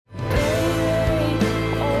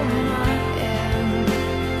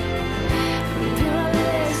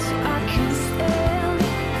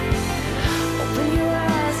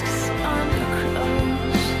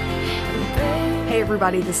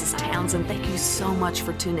everybody, this is Townsend. Thank you so much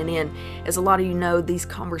for tuning in. As a lot of you know, these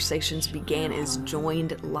conversations began as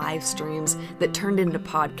joined live streams that turned into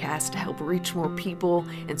podcasts to help reach more people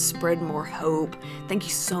and spread more hope. Thank you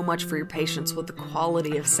so much for your patience with the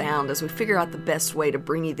quality of sound as we figure out the best way to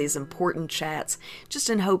bring you these important chats, just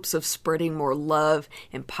in hopes of spreading more love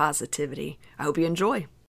and positivity. I hope you enjoy.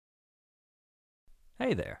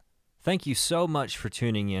 Hey there. Thank you so much for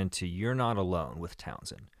tuning in to You're Not Alone with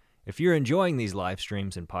Townsend. If you're enjoying these live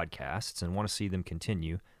streams and podcasts and want to see them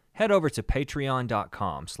continue, head over to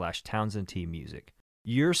patreon.com/TownsendTMusic.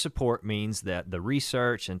 Your support means that the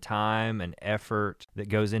research and time and effort that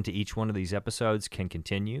goes into each one of these episodes can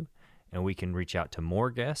continue, and we can reach out to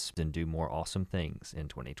more guests and do more awesome things in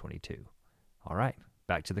 2022. All right,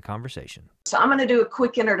 back to the conversation. So I'm going to do a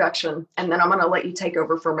quick introduction, and then I'm going to let you take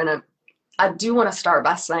over for a minute. I do want to start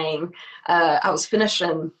by saying I was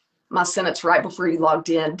finishing my sentence right before you logged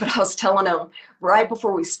in, but I was telling him right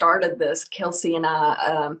before we started this, Kelsey and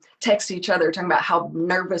I texted each other talking about how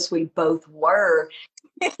nervous we both were.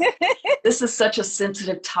 This is such a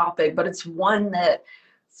sensitive topic, but it's one that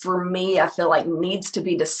for me, I feel like needs to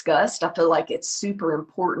be discussed. I feel like it's super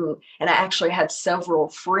important. And I actually had several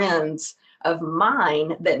friends of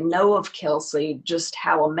mine that know of Kelsey, just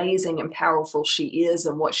how amazing and powerful she is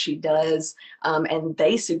and what she does. And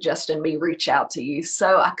they suggested me reach out to you.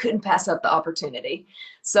 So I couldn't pass up the opportunity.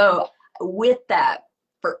 So with that,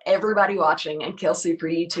 for everybody watching, and Kelsey, for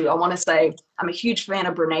you too, I want to say I'm a huge fan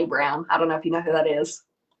of Brene Brown. I don't know if you know who that is.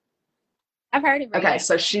 I've heard of her. Okay,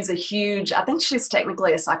 so she's I think she's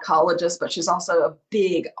technically a psychologist, but she's also a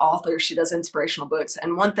big author. She does inspirational books.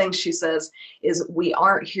 And one thing she says is we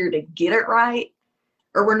aren't here to get it right,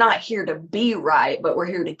 or we're not here to be right, but we're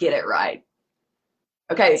here to get it right.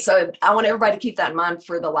 Okay, so I want everybody to keep that in mind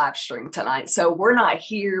for the live stream tonight. So we're not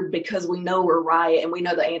here because we know we're right and we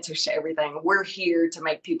know the answers to everything. We're here to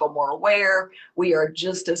make people more aware. We are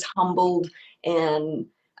just as humbled and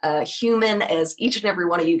human as each and every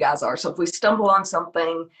one of you guys are. So if we stumble on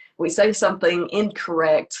something, we say something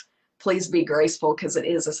incorrect, please be graceful, because it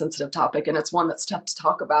is a sensitive topic and it's one that's tough to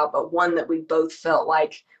talk about, but one that we both felt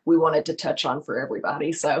like we wanted to touch on for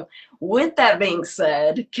everybody. So with that being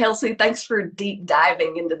said, Kelsey, thanks for deep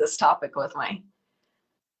diving into this topic with me.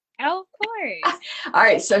 Oh, of course. All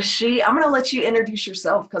right, so I'm going to let you introduce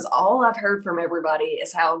yourself, because all I've heard from everybody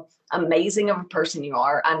is how amazing of a person you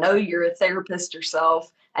are. I know you're a therapist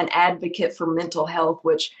yourself, an advocate for mental health,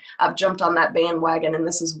 which I've jumped on that bandwagon, and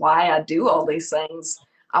this is why I do all these things.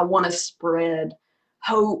 I want to spread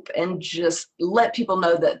hope and just let people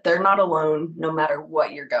know that they're not alone no matter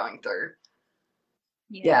what you're going through.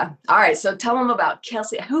 Yeah. All right, so tell them about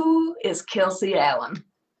Kelsey. Who is Kelsey Allen?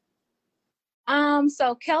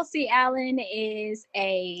 So Kelsey Allen is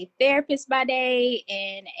a therapist by day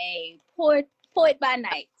and a poet by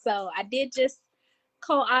night. So I did just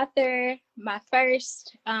co-author my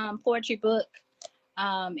first poetry book,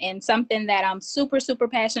 and something that I'm super, super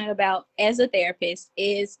passionate about as a therapist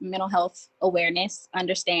is mental health awareness,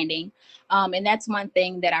 understanding. And that's one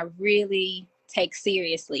thing that I really take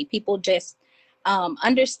seriously. People just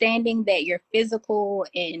understanding that your physical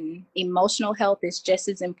and emotional health is just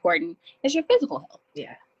as important as your physical health.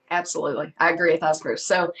 Yeah, absolutely. I agree with Oscar.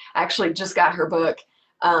 So I actually just got her book.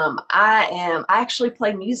 I actually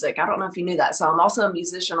play music. I don't know if you knew that. So I'm also a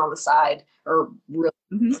musician on the side, or really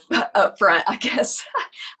up front, I guess.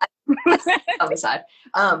 On the side.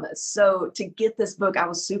 So to get this book, I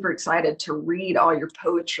was super excited to read all your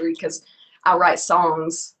poetry, because I write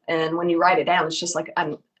songs, and when you write it down, it's just like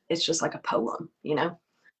a poem, you know?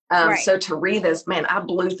 Right. So to read this, man, I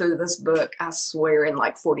blew through this book, I swear, in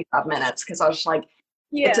like 45 minutes, because I was like,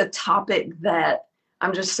 it's a topic that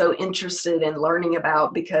I'm just so interested in learning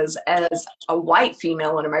about, because as a white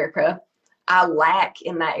female in America, I lack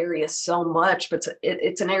in that area so much, but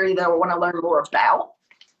it's an area that I want to learn more about.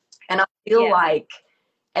 And I feel like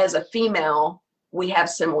as a female, we have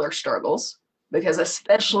similar struggles, because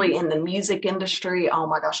especially in the music industry, oh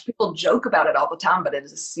my gosh, people joke about it all the time, but it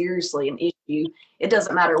is seriously an issue. It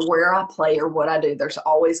doesn't matter where I play or what I do. There's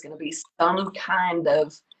always going to be some kind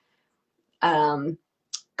of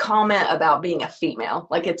comment about being a female.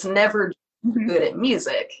 Like, it's never good at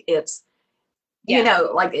music. It's, you know,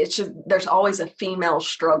 like, it's just, there's always a female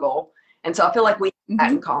struggle. And so I feel like we have that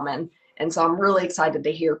in common. And so I'm really excited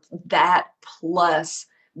to hear that, plus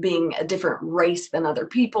being a different race than other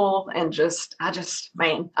people. And I'm just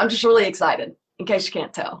really excited, in case you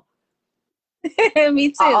can't tell. Me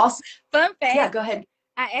too. Fun fact. Yeah, go ahead.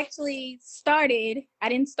 I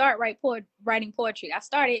didn't start writing poetry. I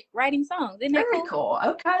started writing songs. Isn't that Very cool.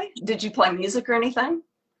 Okay. Did you play music or anything?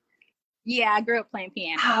 Yeah, I grew up playing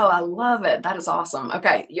piano. Oh, I love it. That is awesome.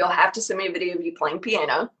 Okay, you'll have to send me a video of you playing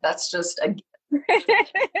piano. That's just a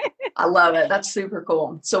I love it. That's super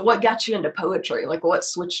cool. So what got you into poetry? Like what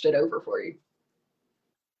switched it over for you?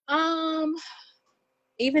 um,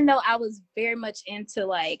 Even though I was very much into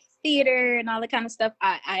like theater and all that kind of stuff,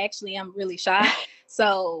 I actually am really shy.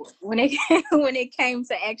 So when it when it came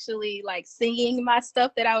to actually like singing my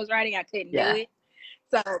stuff that I was writing, I couldn't do Yeah. it.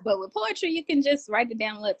 So, but with poetry, you can just write it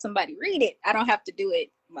down and let somebody read it. I don't have to do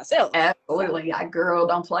it myself. Absolutely. I girl,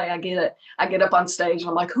 don't play. I get it. I get up on stage and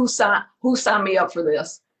I'm like, who signed me up for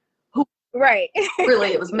this? Who Right. really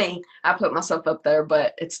it was me. I put myself up there,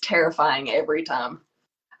 but it's terrifying every time.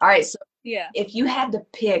 All right, so Yeah. if you had to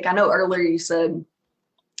pick, I know earlier you said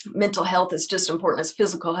mental health is just important as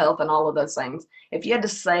physical health and all of those things. If you had to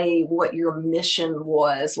say what your mission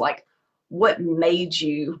was, like what made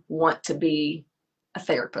you want to be a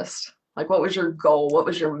therapist? Like what was your goal? What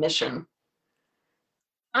was your mission?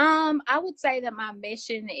 I would say that my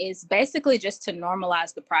mission is basically just to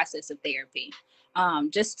normalize the process of therapy.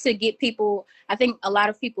 Just to get people, I think a lot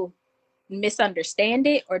of people misunderstand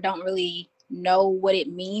it or don't really know what it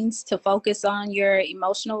means to focus on your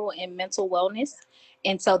emotional and mental wellness.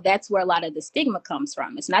 And so that's where a lot of the stigma comes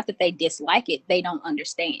from. It's not that they dislike it, they don't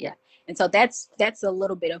understand. Yeah. And so that's a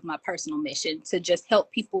little bit of my personal mission, to just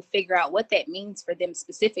help people figure out what that means for them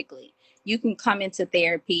specifically. You can come into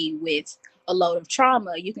therapy with a load of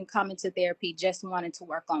trauma. You can come into therapy just wanting to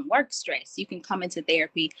work on work stress. You can come into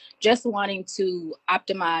therapy just wanting to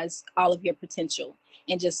optimize all of your potential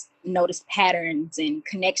and just notice patterns and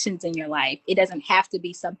connections in your life. It doesn't have to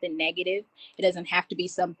be something negative. It doesn't have to be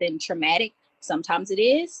something traumatic. Sometimes it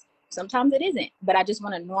is, sometimes it isn't. But I just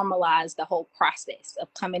want to normalize the whole process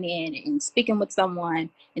of coming in and speaking with someone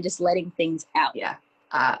and just letting things out. Yeah,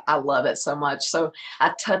 I love it so much. So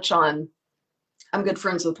I touch on, I'm good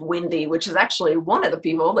friends with Wendy, which is actually one of the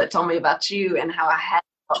people that told me about you and how I had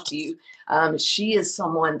talked to you. She is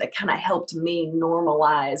someone that kind of helped me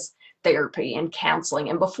normalize therapy and counseling.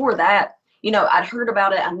 And before that, I'd heard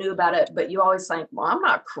about it, I knew about it, but you always think, well, I'm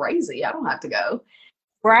not crazy. I don't have to go.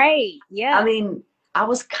 Right. Yeah. I mean, I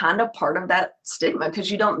was kind of part of that stigma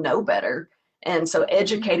because you don't know better. And so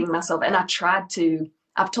educating myself, and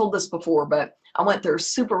I've told this before, but I went through a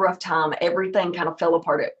super rough time. Everything kind of fell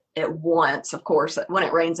apart at once, of course. When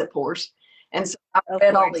it rains, it pours. And so I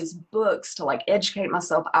read all these books to like educate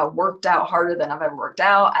myself. I worked out harder than I've ever worked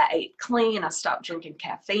out. I ate clean. I stopped drinking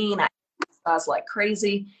caffeine. I exercised like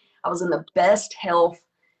crazy. I was in the best health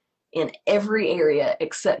in every area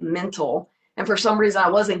except mental. And for some reason, I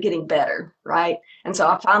wasn't getting better, right? And so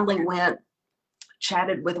I finally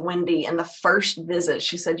chatted with Wendy, and the first visit,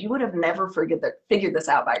 she said, you would have never figured this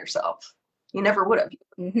out by yourself. You never would have.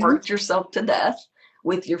 You worked yourself to death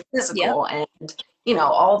with your physical and,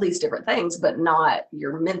 all these different things, but not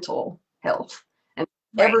your mental health. And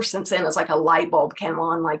ever since then, it's like a light bulb came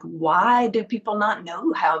on, like, why do people not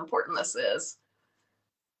know how important this is?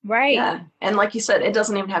 Right. Yeah. And like you said, it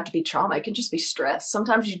doesn't even have to be trauma. It can just be stress.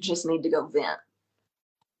 Sometimes you just need to go vent.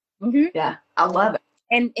 Yeah. I love it.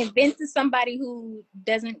 And vent to somebody who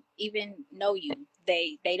doesn't even know you.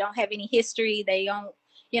 They don't have any history. They don't,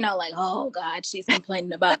 like, oh God, she's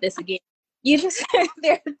complaining about this again. You just,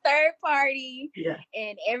 they're a third party. Yeah.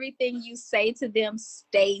 And everything you say to them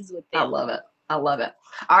stays with them. I love it. I love it.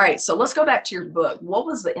 All right. So let's go back to your book. What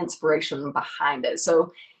was the inspiration behind it?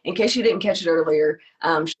 So in case you didn't catch it earlier,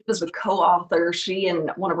 she was a co-author. She and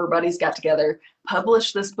one of her buddies got together,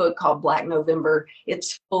 published this book called Black November.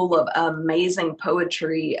 It's full of amazing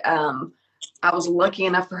poetry. I was lucky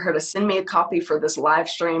enough for her to send me a copy for this live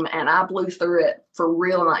stream, and I blew through it for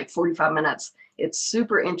real in like 45 minutes. It's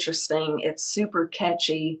super interesting. It's super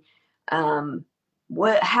catchy.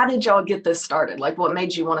 How did y'all get this started? Like, what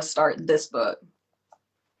made you want to start this book?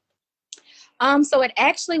 So it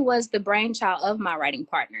actually was the brainchild of my writing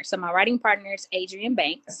partner. So my writing partner is Adrian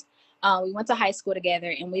Banks. We went to high school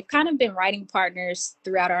together, and we've kind of been writing partners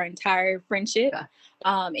throughout our entire friendship.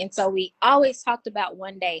 Yeah. And so we always talked about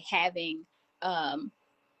one day having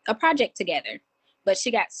a project together. But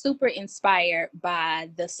she got super inspired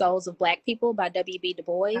by The Souls of Black People by W.B. Du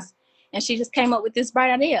Bois. Yeah. And she just came up with this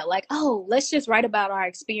bright idea, like, oh, let's just write about our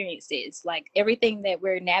experiences, like everything that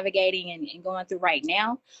we're navigating and going through right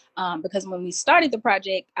now. Because when we started the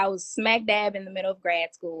project, I was smack dab in the middle of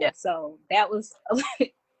grad school. Yeah. So that was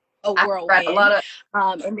a whirlwind. I read a lot of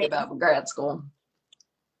and then, about grad school.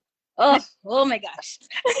 Oh my gosh.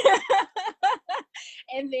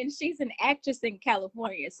 And then she's an actress in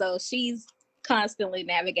California. So she's constantly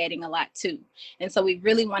navigating a lot too. And so we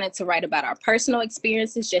really wanted to write about our personal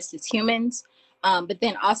experiences just as humans, but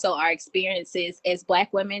then also our experiences as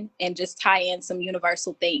Black women, and just tie in some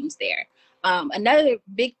universal themes there. Another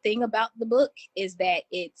big thing about the book is that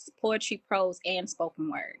it's poetry, prose, and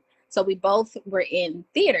spoken word. So we both were in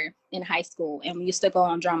theater in high school, and we used to go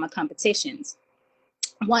on drama competitions.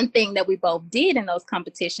 One thing that we both did in those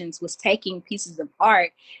competitions was taking pieces of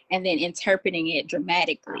art and then interpreting it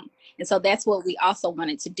dramatically. And so that's what we also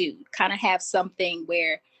wanted to do, kind of have something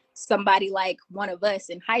where somebody like one of us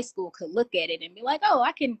in high school could look at it and be like, oh,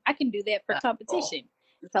 I can do that for competition.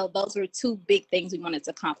 And so those were two big things we wanted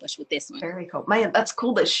to accomplish with this one. Very cool. Man, that's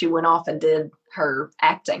cool that she went off and did her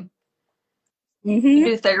acting. Mm-hmm. You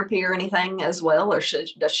do therapy or anything as well, or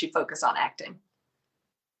does she focus on acting?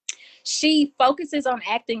 She focuses on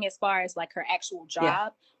acting as far as like her actual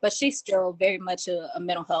job, but she's still very much a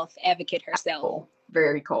mental health advocate herself. Cool.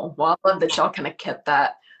 Very cool. Well, I love that y'all kind of kept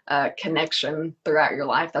that connection throughout your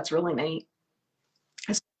life. That's really neat.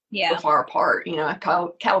 It's so far apart, you know.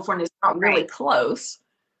 California is not really close.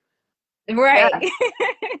 Right.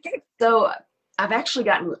 Yeah. So I've actually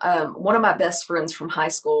gotten, one of my best friends from high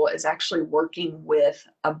school is actually working with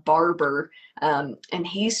a barber, and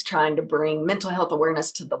he's trying to bring mental health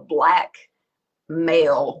awareness to the Black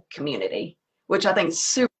male community, which I think is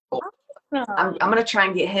super cool. I'm going to try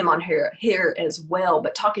and get him on here as well.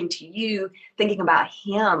 But talking to you, thinking about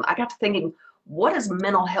him, I got to thinking, what does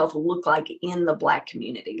mental health look like in the Black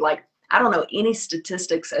community? Like, I don't know any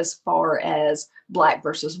statistics as far as Black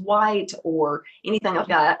versus white or anything like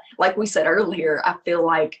that. Like we said earlier, I feel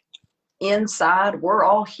like inside we're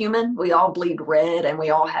all human. We all bleed red and we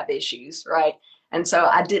all have issues, right? And so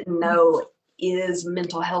I didn't know, is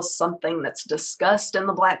mental health something that's discussed in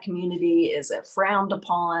the Black community? Is it frowned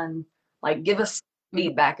upon? Like, give us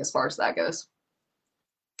feedback as far as that goes.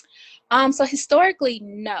 So historically,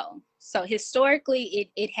 no. So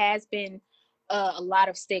historically, it has been a lot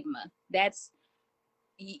of stigma.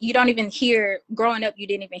 You don't even hear, growing up, you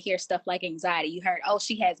didn't even hear stuff like anxiety. You heard, oh,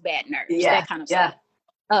 she has bad nerves, that kind of stuff.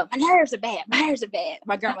 My nerves are bad.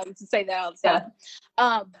 My grandma used to say that all the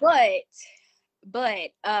time.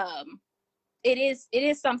 But it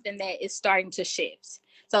is something that is starting to shift.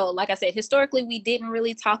 So like I said, historically, we didn't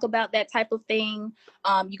really talk about that type of thing.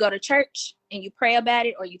 You go to church and you pray about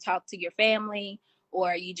it, or you talk to your family,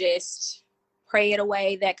 or you just pray it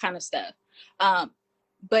away, that kind of stuff.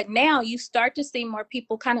 But now you start to see more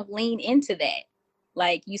people kind of lean into that.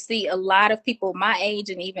 Like, you see a lot of people my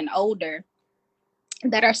age and even older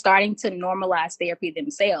that are starting to normalize therapy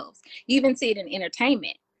themselves. You even see it in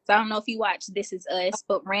entertainment. So I don't know if you watch This Is Us,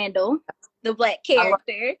 but Randall, the Black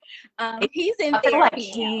character, he's in therapy. I feel like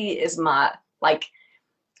he is my, like,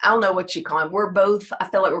 I don't know what you call him. I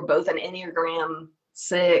feel like we're both an Enneagram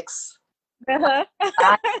 6. Uh-huh.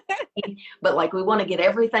 But like, we want to get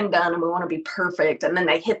everything done and we want to be perfect, and then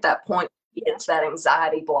they hit that point, it's that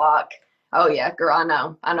anxiety block. Oh yeah, girl, I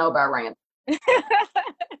know about Randall.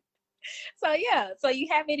 So you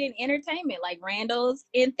have it in entertainment, like Randall's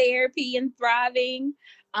in therapy and thriving,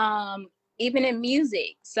 even in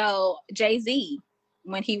music. So Jay-Z,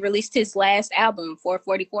 when he released his last album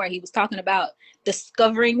 444, he was talking about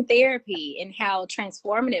discovering therapy and how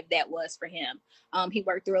transformative that was for him. He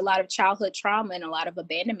worked through a lot of childhood trauma and a lot of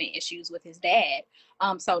abandonment issues with his dad.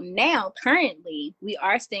 So now, currently, we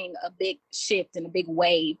are seeing a big shift and a big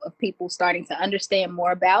wave of people starting to understand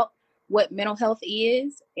more about what mental health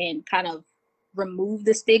is and kind of remove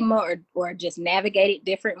the stigma or just navigate it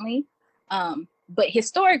differently. But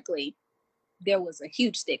historically, there was a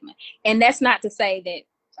huge stigma. And that's not to say that,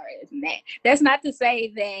 that's not to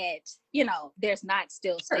say that, you know, there's not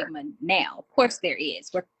still stigma now. Of course there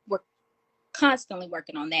is. We're constantly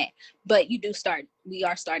working on that. But we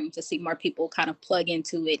are starting to see more people kind of plug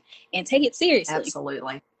into it and take it seriously.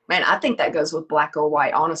 Absolutely. Man, I think that goes with Black or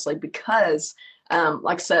white, honestly, because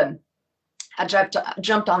like I said, I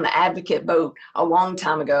jumped on the advocate boat a long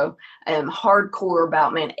time ago, hardcore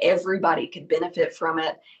about, man, everybody could benefit from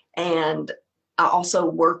it. And I also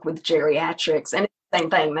work with geriatrics, and it's the same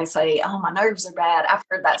thing. They say, oh, my nerves are bad. I've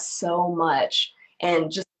heard that so much,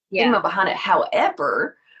 and just the stigma behind it.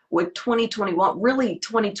 However, with 2021, really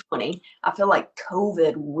 2020, I feel like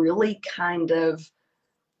COVID really kind of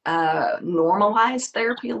normalized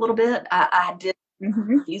therapy a little bit. I did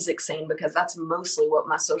music scene, because that's mostly what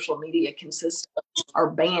my social media consists of, are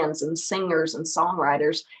bands and singers and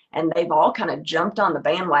songwriters, and they've all kind of jumped on the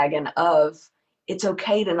bandwagon of it's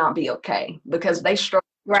okay to not be okay, because they struggled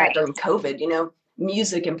during COVID. You know,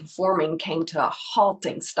 music and performing came to a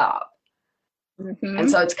halting stop. And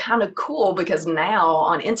so it's kind of cool, because now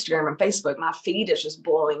on Instagram and Facebook, my feed is just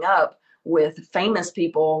blowing up with famous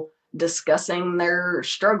people discussing their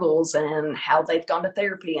struggles and how they've gone to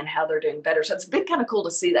therapy and how they're doing better. So it's been kind of cool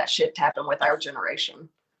to see that shift happen with our generation.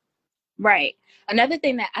 Right. Another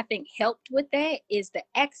thing that I think helped with that is the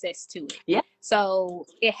access to it. Yeah. So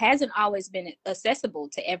it hasn't always been accessible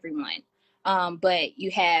to everyone, but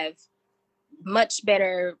you have much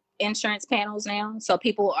better insurance panels now, so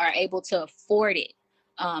people are able to afford it.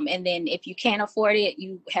 And then if you can't afford it,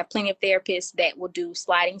 you have plenty of therapists that will do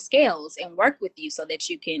sliding scales and work with you so that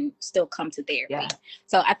you can still come to therapy. Yeah.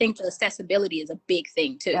 So I think the accessibility is a big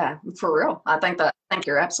thing too. Yeah, for real. I think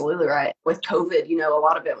you're absolutely right. With COVID, you know, a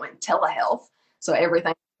lot of it went telehealth. So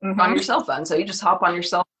everything on your cell phone. So you just hop on your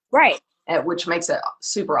cell phone. Right. Which makes it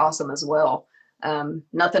super awesome as well.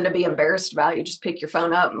 Nothing to be embarrassed about. You just pick your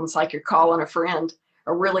phone up and it's like you're calling a friend,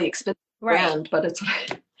 a really expensive friend, but it's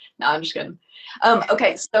no, I'm just kidding.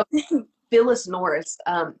 Okay, so Phyllis Norris,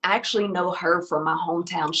 I actually know her from my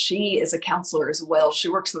hometown. She is a counselor as well. She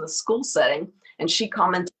works in the school setting, and she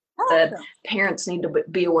commented that parents need to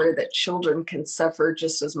be aware that children can suffer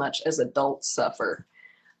just as much as adults suffer.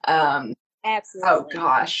 Absolutely. Oh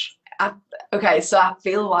gosh. Okay, so I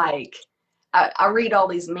feel like I read all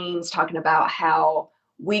these memes talking about how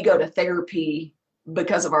we go to therapy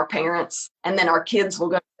because of our parents, and then our kids will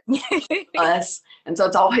go to us. And so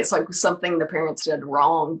it's always like something the parents did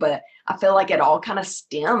wrong. But I feel like it all kind of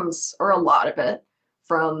stems, or a lot of it,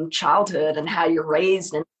 from childhood and how you're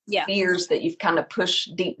raised, and fears that you've kind of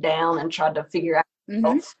pushed deep down and tried to figure out.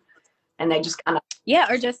 And they just kind of.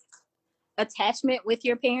 Yeah, or just attachment with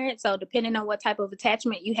your parents. So depending on what type of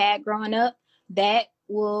attachment you had growing up, that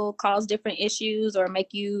will cause different issues or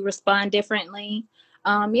make you respond differently.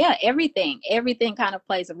 Everything kind of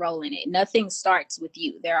plays a role in it. Nothing starts with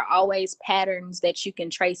you. There are always patterns that you can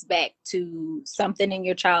trace back to something in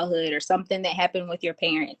your childhood or something that happened with your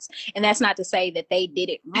parents. And that's not to say that they did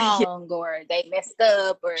it wrong or they messed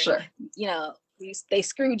up or, you know, they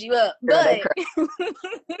screwed you up. But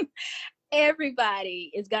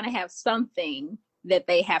everybody is going to have something that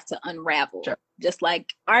they have to unravel, just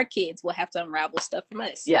like our kids will have to unravel stuff from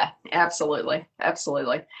us. Yeah, absolutely.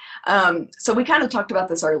 Absolutely. So we kind of talked about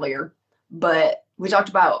this earlier, but we talked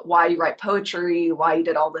about why you write poetry, why you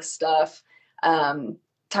did all this stuff, talking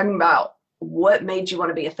about what made you want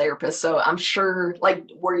to be a therapist. So I'm sure, like,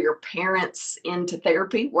 were your parents into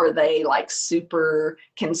therapy? Were they like super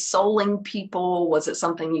consoling people? Was it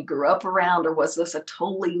something you grew up around, or was this a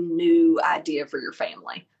totally new idea for your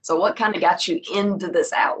family? So what kind of got you into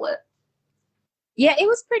this outlet? Yeah, it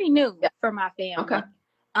was pretty new for my family. Okay.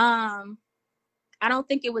 I don't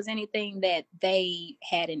think it was anything that they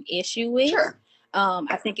had an issue with. Sure.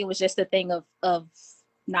 I think it was just a thing of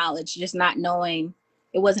knowledge, just not knowing.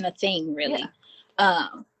 It wasn't a thing, really.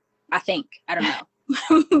 I think. I don't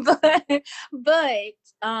know. but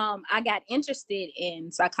I got interested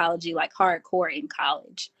in psychology like hardcore in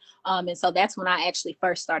college. And so that's when I actually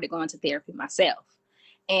first started going to therapy myself.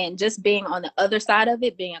 And just being on the other side of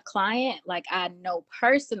it, being a client, like, I know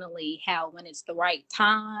personally how when it's the right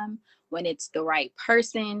time, when it's the right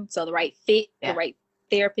person, so the right fit, the right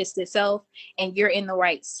therapist itself, and you're in the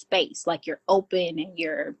right space, like you're open and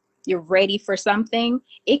you're ready for something,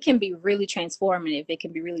 it can be really transformative. It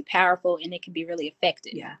can be really powerful, and it can be really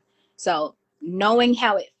effective. Yeah. So knowing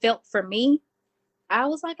how it felt for me, I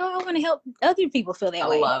was like, oh, I want to help other people feel that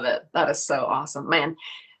way. I love it. That is so awesome, man.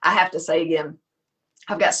 I have to say again,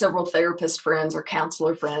 I've got several therapist friends or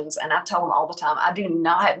counselor friends, and I tell them all the time, I do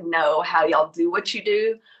not know how y'all do what you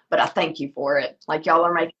do, but I thank you for it. Like, y'all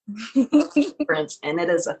are making a difference, and it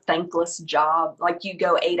is a thankless job. Like, you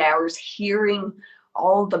go 8 hours hearing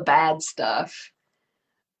all the bad stuff,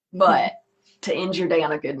 but to end your day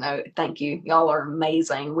on a good note, thank you. Y'all are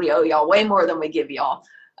amazing. We owe y'all way more than we give y'all.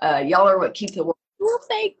 Y'all are what keep the world. Well,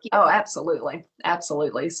 thank you. Oh, absolutely.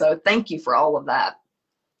 Absolutely. So thank you for all of that.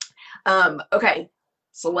 Okay.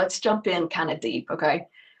 So let's jump in kind of deep, okay?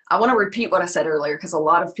 I want to repeat what I said earlier because a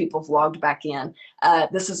lot of people have logged back in.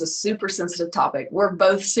 This is a super sensitive topic. We're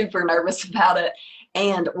both super nervous about it,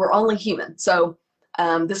 and we're only human. So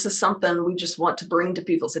this is something we just want to bring to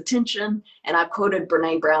people's attention. And I quoted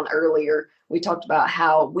Brene Brown earlier. We talked about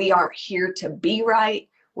how we aren't here to be right.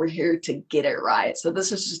 We're here to get it right. So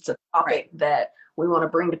this is just a topic that we want to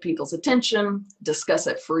bring to people's attention, discuss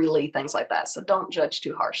it freely, things like that. So don't judge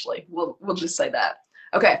too harshly. We'll just say that.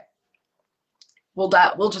 Okay, we'll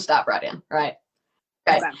just dive right in, right?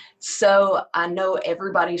 Okay. So I know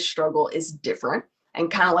everybody's struggle is different,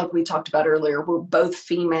 and kind of like we talked about earlier, we're both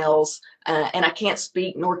females, and I can't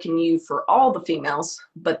speak, nor can you, for all the females,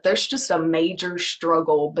 but there's just a major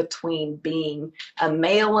struggle between being a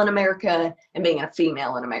male in America and being a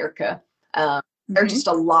female in America. There are just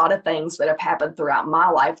a lot of things that have happened throughout my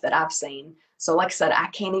life that I've seen. So like I said, I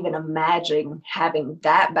can't even imagine having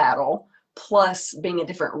that battle plus being a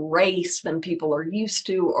different race than people are used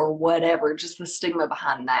to or whatever, just the stigma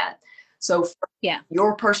behind that. So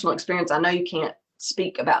your personal experience, I know you can't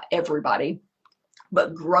speak about everybody,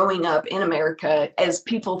 but growing up in America, as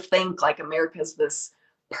people think like America's this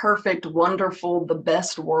perfect, wonderful, the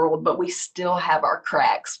best world, but we still have our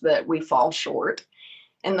cracks that we fall short.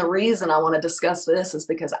 And the reason I want to discuss this is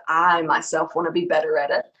because I myself want to be better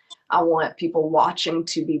at it. I want people watching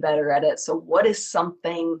to be better at it. So what is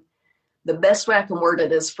something, the best way I can word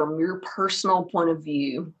it is from your personal point of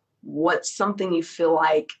view, what's something you feel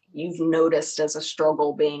like you've noticed as a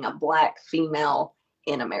struggle being a Black female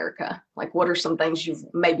in America? Like, what are some things you've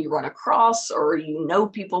maybe run across or you know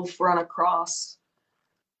people have run across?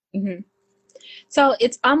 So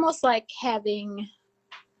it's almost like having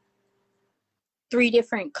 3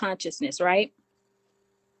 different consciousness, right?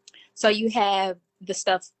 So you have the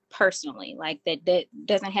stuff personally, like that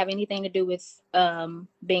doesn't have anything to do with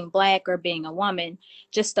being Black or being a woman,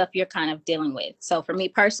 just stuff you're kind of dealing with. So for me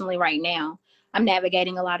personally right now, I'm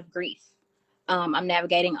navigating a lot of grief. I'm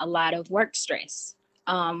navigating a lot of work stress.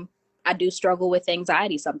 I do struggle with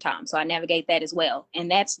anxiety sometimes, so I navigate that as well.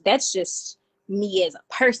 And that's just me as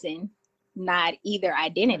a person, not either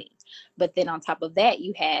identity. But then on top of that,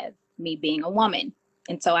 you have me being a woman.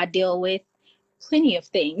 And so I deal with plenty of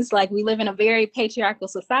things. Like, we live in a very patriarchal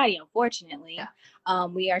society, unfortunately.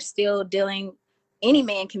 We are still dealing, any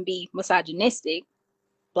man can be misogynistic,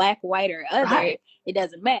 Black, white, or other. Right. It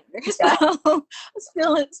doesn't matter. So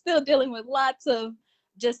still dealing with lots of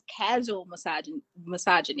just casual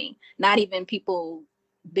misogyny, not even people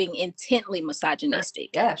being intently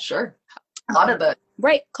misogynistic. Yeah, sure. A lot of the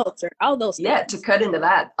rape culture, all those things. Yeah, to cut into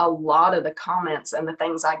that, a lot of the comments and the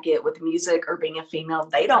things I get with music or being a female,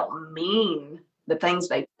 they don't mean the things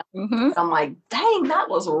they I'm like, dang, that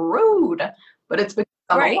was rude. But it's because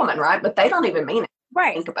I'm a woman, right? But they don't even mean it.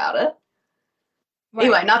 Right. Think about it. Right.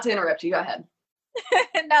 Anyway, not to interrupt you, go ahead.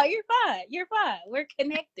 No, you're fine. You're fine. We're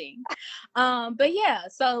connecting. But yeah,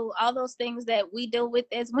 so all those things that we deal with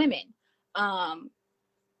as women.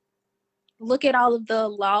 Look at all of the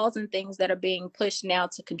laws and things that are being pushed now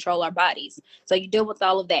to control our bodies. So you deal with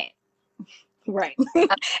all of that. Right.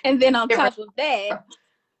 And then on top of that,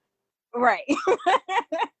 right.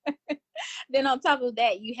 Then on top of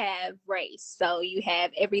that, you have race. So you have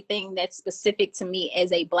everything that's specific to me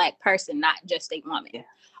as a Black person, not just a woman.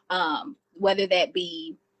 Yeah. Whether that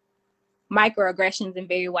be microaggressions in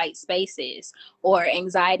very white spaces, or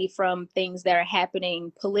anxiety from things that are happening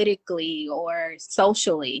politically or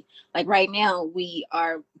socially. Like right now, we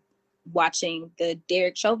are watching the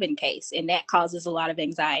Derek Chauvin case, and that causes a lot of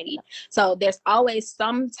anxiety. So there's always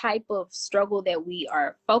some type of struggle that we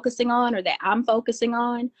are focusing on, or that I'm focusing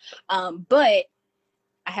on. But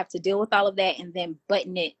I have to deal with all of that and then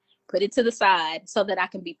button it, put it to the side so that I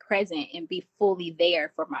can be present and be fully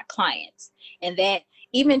there for my clients. And that,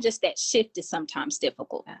 even just that shift is sometimes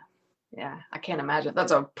difficult. Yeah, I can't imagine.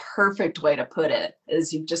 That's a perfect way to put it,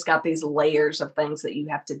 is you've just got these layers of things that you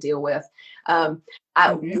have to deal with.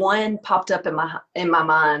 One popped up in my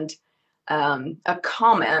mind, a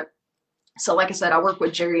comment. So like I said, I work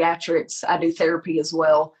with geriatrics. I do therapy as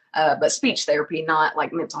well, but speech therapy, not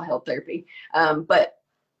like mental health therapy. But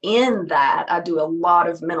in that, I do a lot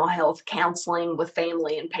of mental health counseling with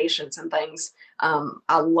family and patients and things.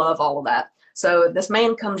 I love all of that. So this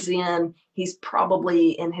man comes in, he's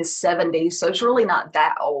probably in his 70s, so he's really not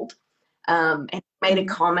that old. And he made a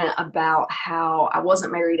comment about how I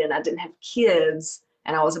wasn't married and I didn't have kids,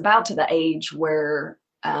 and I was about to the age where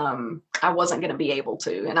I wasn't going to be able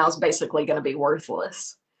to, and I was basically going to be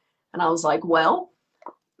worthless. And I was like, well,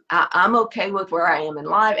 I'm okay with where I am in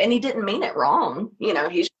life. And he didn't mean it wrong. You know,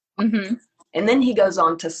 he's And then he goes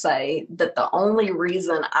on to say that the only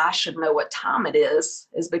reason I should know what time it is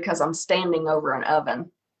because I'm standing over an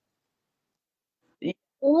oven.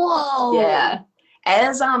 Whoa. Yeah.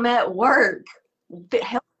 As I'm at work,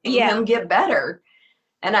 helping him get better.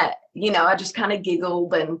 And I just kind of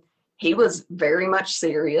giggled, and he was very much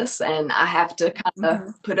serious, and I have to kind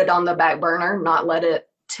of put it on the back burner, not let it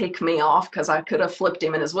tick me off, because I could have flipped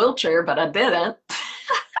him in his wheelchair, but I didn't.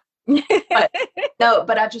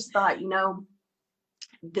 But I just thought,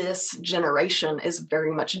 this generation is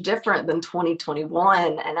very much different than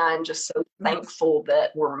 2021. And I'm just so thankful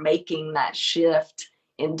that we're making that shift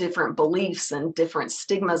in different beliefs and different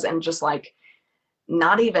stigmas, and just like,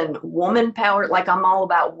 not even woman power. Like, I'm all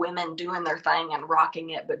about women doing their thing and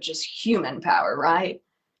rocking it, but just human power, right?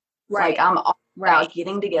 Right. Like, I'm all about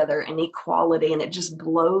getting together and equality, and it just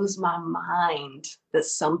blows my mind that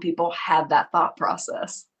some people have that thought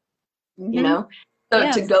process, you know?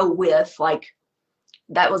 So to go with, like,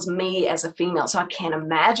 that was me as a female, so I can't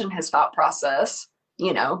imagine his thought process,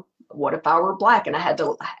 you know, what if I were Black and I had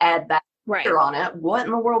to add that on it? What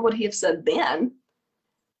in the world would he have said then?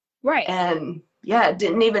 Right. And yeah, it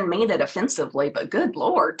didn't even mean it offensively, but good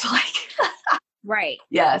Lord, like, right.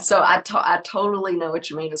 Yeah. So I totally know what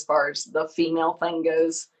you mean as far as the female thing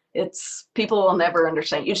goes. It's, people will never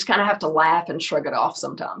understand. You just kind of have to laugh and shrug it off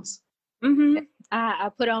sometimes.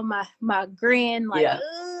 I put on my grin, like,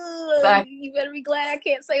 you better be glad I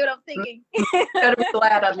can't say what I'm thinking. Better be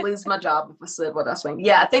glad I'd lose my job if I said what I was thinking.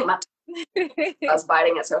 Yeah, I think I was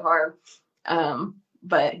biting it so hard.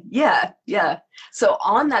 But yeah. So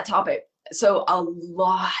on that topic, so a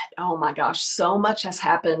lot, oh my gosh, so much has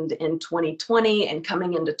happened in 2020 and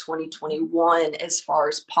coming into 2021 as far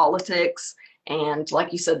as politics. And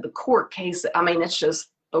like you said, the court case, I mean, it's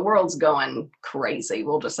just, the world's going crazy.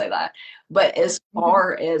 We'll just say that. But as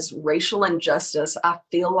far as racial injustice, I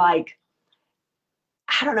feel like,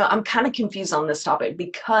 I don't know, I'm kind of confused on this topic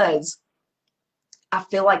because I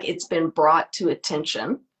feel like it's been brought to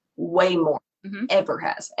attention way more ever.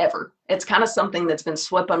 It's kind of something that's been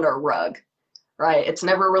swept under a rug, right? It's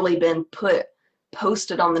never really been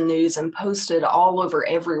posted on the news and posted all over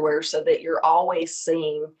everywhere, so that you're always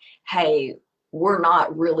seeing, hey, we're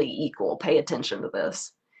not really equal, pay attention to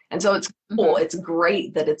this. And so it's cool. It's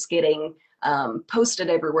great that it's getting posted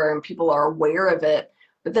everywhere and people are aware of it.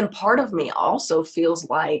 But then part of me also feels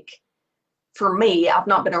like, for me, I've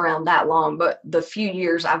not been around that long, but the few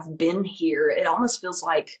years I've been here, it almost feels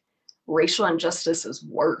like racial injustice is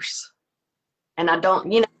worse. And I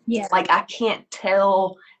don't, like, I can't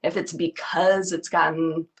tell if it's because it's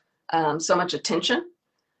gotten so much attention,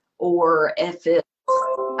 or if it,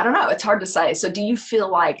 I don't know, it's hard to say. So do you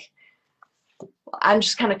feel like, I'm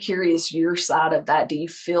just kind of curious your side of that. Do you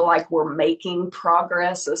feel like we're making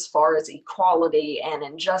progress as far as equality and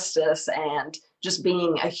injustice and just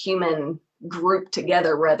being a human group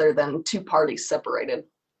together rather than two parties separated?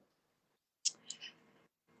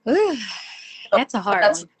 Ooh, that's a hard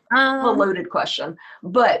one. A loaded question,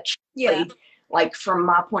 but like, from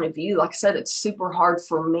my point of view, like I said, it's super hard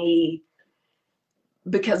for me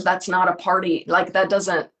because that's not a party, like, that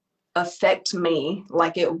doesn't affect me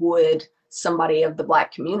like it would somebody of the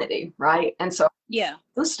Black community, right? And so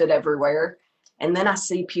posted everywhere, and then I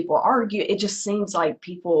see people argue. It just seems like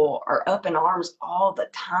people are up in arms all the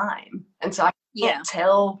time, and so I can't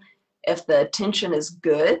tell if the attention is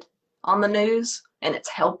good on the news and it's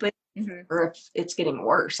helping, or if it's getting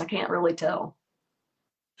worse. I can't really tell.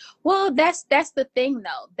 Well, that's the thing,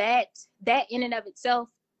 though, that in and of itself,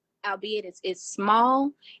 albeit it's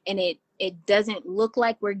small and it doesn't look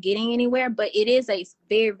like we're getting anywhere, but it is a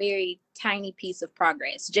very, very tiny piece of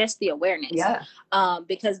progress, just the awareness.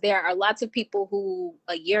 Because there are lots of people who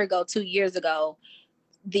a year ago, 2 years ago,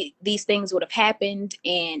 these things would have happened,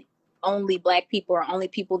 and only Black people, or only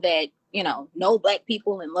people that, know Black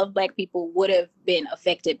people and love Black people, would have been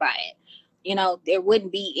affected by it. There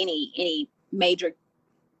wouldn't be any major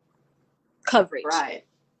coverage. Right.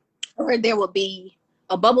 Or there will be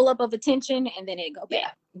a bubble up of attention, and then it go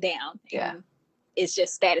back down. And it's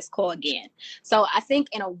just status quo again. So I think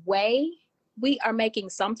in a way we are making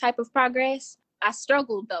some type of progress. I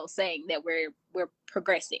struggled, though, saying that we're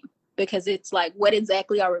progressing, because it's like, what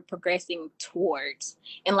exactly are we progressing towards?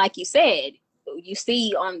 And like you said, you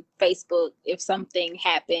see on Facebook if something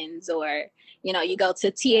happens, or you go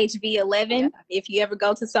to THV11. If you ever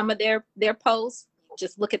go to some of their posts,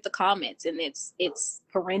 just look at the comments, and it's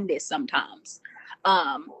horrendous sometimes.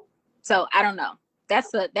 So I don't know.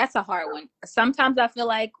 That's a hard one. Sometimes I feel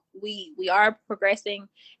like we are progressing,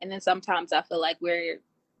 and then sometimes I feel like we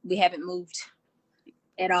haven't moved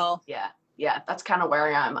at all. Yeah, that's kind of where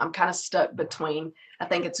I am. I'm kind of stuck between, I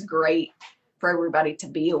think it's great for everybody to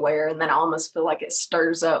be aware, and then I almost feel like it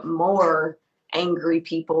stirs up more angry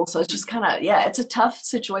people. So it's just kind of, it's a tough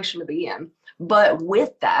situation to be in. But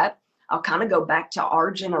with that, I'll kind of go back to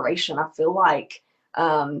our generation. I feel like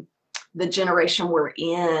the generation we're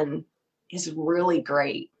in is really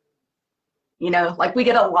great. Like, we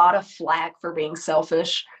get a lot of flack for being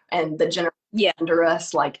selfish, and the generation under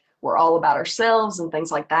us, like, we're all about ourselves and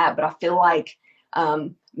things like that. But I feel like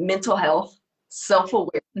mental health,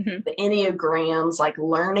 self-aware, the Enneagrams, like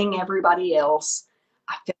learning everybody else,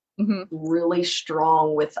 I feel really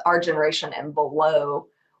strong with our generation and below,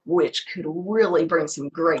 which could really bring some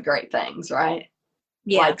great things, right?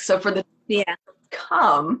 Like, so for the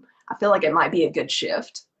come, I feel like it might be a good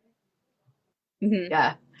shift.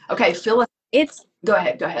 Okay, Phyllis, it's go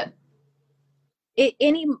ahead.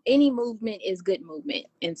 any movement is good movement.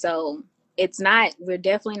 And so we're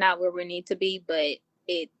definitely not where we need to be, but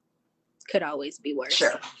it could always be worse.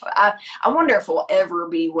 Sure. I wonder if we'll ever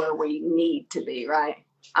be where we need to be, right?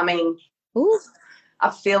 I mean, Ooh. I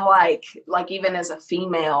feel like even as a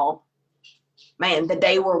female, man, the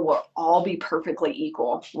day where we'll all be perfectly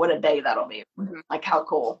equal, what a day that'll be. Mm-hmm. Like, how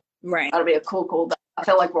cool. Right. That'll be a cool day. I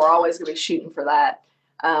feel like we're always going to be shooting for that.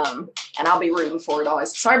 And I'll be rooting for it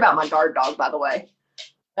always. Sorry about my guard dog, by the way.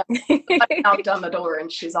 I knocked on the door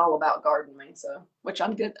and she's all about guarding me, so, which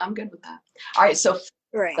I'm good with that. All right, so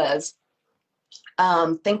right. says,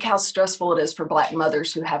 think how stressful it is for Black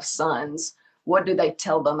mothers who have sons. What do they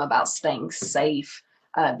tell them about staying safe?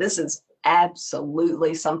 This is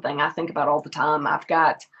absolutely something I think about all the time. I've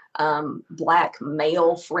got Black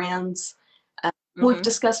male friends. We've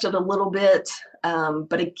discussed it a little bit,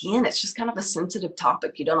 but again, it's just kind of a sensitive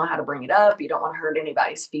topic. You don't know how to bring it up. You don't want to hurt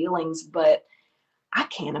anybody's feelings, but I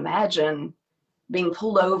can't imagine being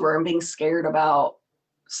pulled over and being scared about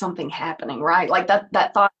something happening, right? Like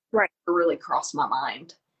that thought really crossed my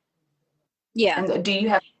mind. Yeah. And do you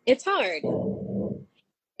have? It's hard.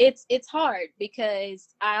 It's hard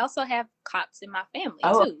because I also have cops in my family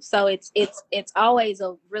too. So it's always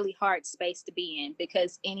a really hard space to be in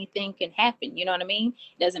because anything can happen. You know what I mean?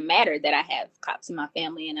 It doesn't matter that I have cops in my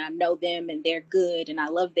family and I know them and they're good and I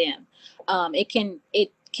love them. It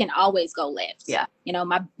can always go left. Yeah. You know,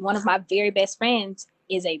 one of my very best friends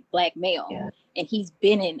is a Black male. Yeah. And he's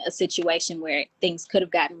been in a situation where things could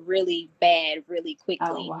have gotten really bad really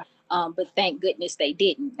quickly. Oh, wow. But thank goodness they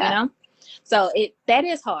didn't, you know? So that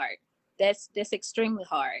is hard. That's extremely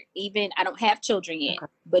hard. Even I don't have children yet,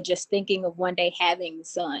 but just thinking of one day having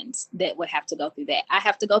sons that would have to go through that. I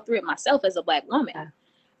have to go through it myself as a Black woman.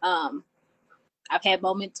 I've had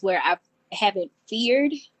moments where I haven't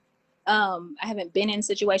feared. I haven't been in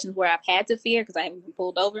situations where I've had to fear because I haven't been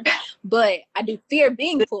pulled over, but I do fear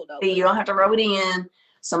being pulled over. You don't have to rub it in.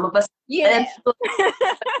 Some of us. Yeah.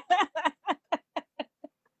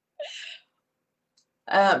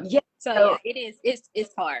 Yeah. So yeah,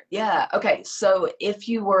 it's hard. Yeah. Okay. So if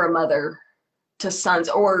you were a mother to sons,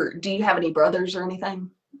 or do you have any brothers or anything?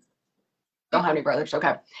 Don't have any brothers.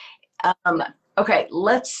 Okay. Okay.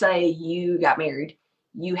 Let's say you got married,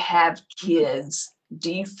 you have kids.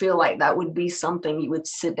 Do you feel like that would be something you would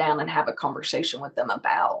sit down and have a conversation with them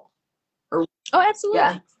about? Oh, absolutely.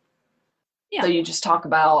 Yeah. So you just talk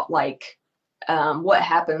about like, what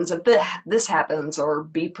happens if this happens, or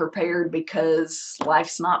be prepared because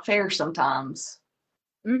life's not fair sometimes.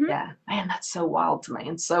 Yeah, man, that's so wild to me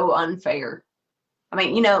and so unfair. I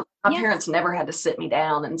mean, you know, my parents never had to sit me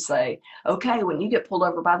down and say, okay, when you get pulled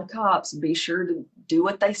over by the cops, be sure to do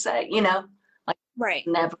what they say, you know, like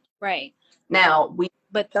never. Right. Now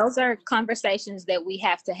but those are conversations that we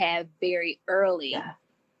have to have very early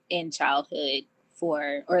in childhood.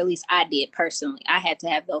 Or at least I did personally. I had to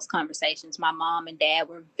have those conversations. My mom and dad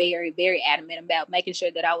were very, very adamant about making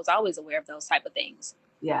sure that I was always aware of those type of things.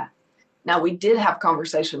 Yeah. Now we did have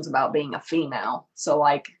conversations about being a female. So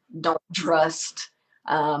like, don't trust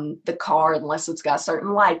the car unless it's got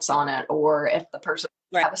certain lights on it, or if the person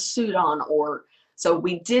have a suit on, or so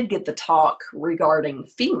we did get the talk regarding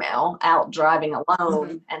female out driving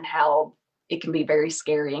alone and how it can be very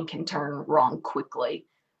scary and can turn wrong quickly.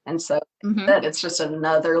 And so that it's just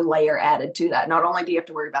another layer added to that. Not only do you have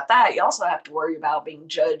to worry about that, you also have to worry about being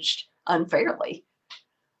judged unfairly.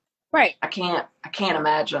 Right. I can't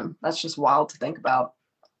imagine. That's just wild to think about.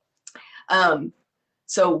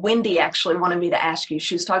 So Wendy actually wanted me to ask you,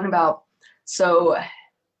 she was talking about, so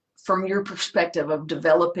from your perspective of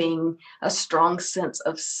developing a strong sense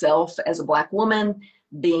of self as a Black woman,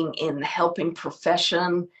 being in the helping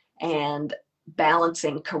profession, and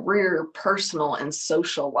balancing career, personal, and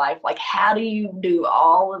social life. Like, how do you do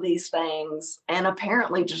all of these things and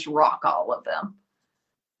apparently just rock all of them?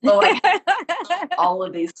 So like, all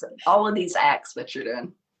of these acts that you're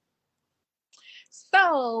doing.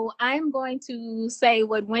 So I'm going to say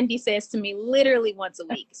what Wendy says to me literally once a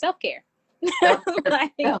week: self-care.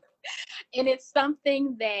 And it's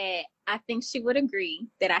something that I think she would agree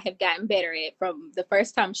that I have gotten better at from the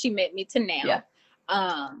first time she met me to now.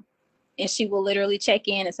 And she will literally check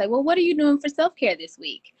in and say, well, what are you doing for self-care this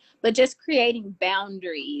week? But just creating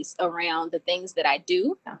boundaries around the things that I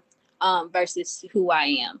do versus who I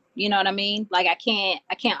am. You know what I mean? Like I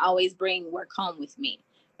can't always bring work home with me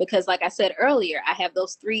because like I said earlier, I have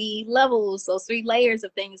those 3 levels, those 3 layers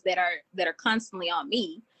of things that are constantly on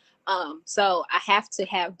me. So I have to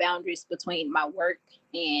have boundaries between my work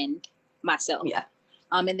and myself. Yeah.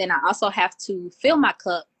 And then I also have to fill my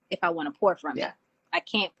cup if I want to pour from it. I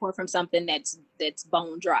can't pour from something that's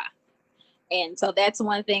bone dry. And so that's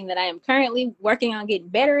one thing that I am currently working on getting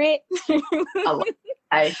better at.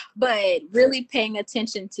 But really paying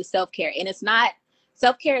attention to self-care. And it's not,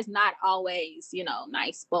 self-care is not always, you know,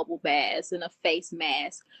 nice bubble baths and a face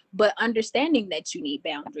mask, but understanding that you need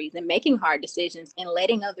boundaries and making hard decisions and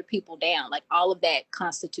letting other people down. Like all of that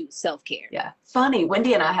constitutes self-care. Yeah. Funny,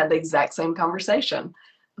 Wendy and I had the exact same conversation.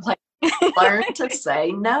 Like, learn to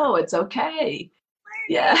say no, it's okay.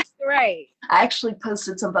 Yeah. Right. I actually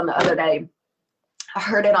posted something the other day. I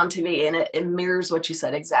heard it on TV and it mirrors what you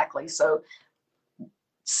said exactly. So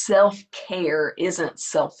self-care isn't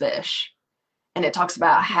selfish. And it talks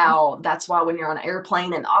about how that's why when you're on an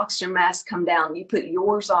airplane and the oxygen masks come down, you put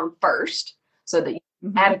yours on first so that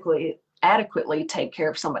you adequately take care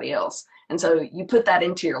of somebody else. And so you put that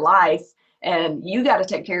into your life, and you got to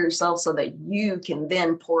take care of yourself so that you can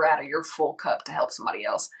then pour out of your full cup to help somebody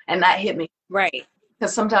else. And that hit me. Right.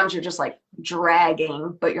 Because sometimes you're just like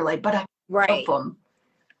dragging, but you're like, but I help them.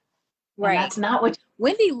 Right. And that's not what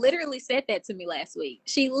Wendy literally said that to me last week.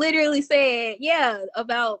 She literally said, yeah,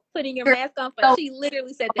 about putting your mask on. But she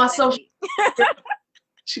literally said that last week.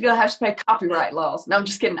 She's going to have to pay copyright laws. No, I'm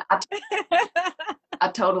just kidding. I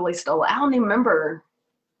totally stole it. I don't even remember.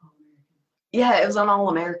 Yeah, it was on All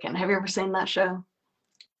American. Have you ever seen that show?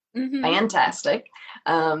 Fantastic.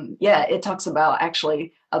 Yeah, it talks about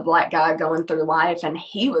actually a Black guy going through life, and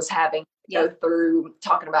he was having to go through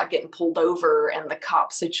talking about getting pulled over and the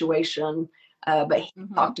cop situation. But he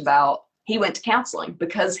talked about, he went to counseling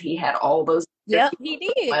because he had all those. Yep, he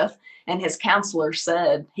did. With, and his counselor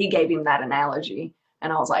said, he gave him that analogy.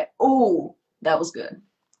 And I was like, oh, that was good.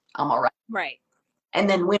 I'm all right. Right. And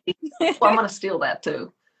then Wendy, well, I'm going to steal that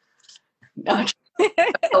too. No,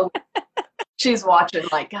 she's watching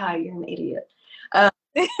like, God, you're an idiot.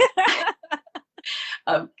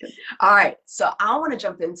 All right. So I want to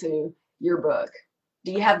jump into your book.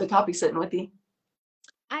 Do you have the copy sitting with you?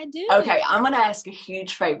 I do. Okay. I'm going to ask a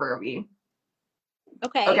huge favor of you.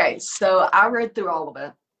 Okay. Okay. So I read through all of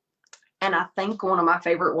it. And I think one of my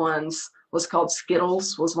favorite ones was called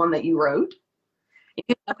Skittles, was one that you wrote.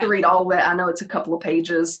 You have to read all of it. I know it's a couple of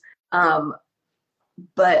pages.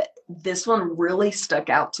 But this one really stuck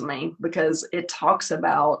out to me because it talks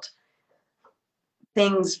about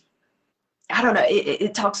things, I don't know,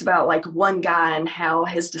 it talks about like one guy and how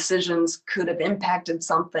his decisions could have impacted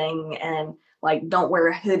something, and like, don't wear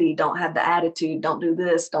a hoodie, don't have the attitude, don't do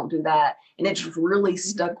this, don't do that. And it just really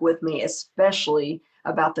stuck with me, especially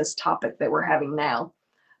about this topic that we're having now.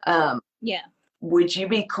 Yeah. Would you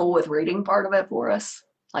be cool with reading part of it for us?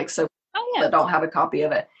 Like, so that don't have a copy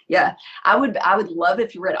of it. Yeah. I would love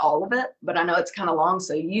if you read all of it, but I know it's kind of long.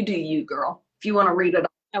 So you do you, girl. If you want to read it,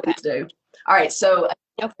 please do. All right. So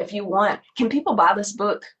if you want, can people buy this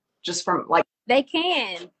book just from like? They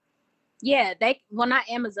can. Yeah. Well, not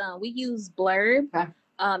Amazon. We use Blurb. Okay.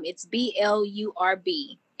 It's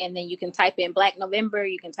BLURB. And then you can type in Black November,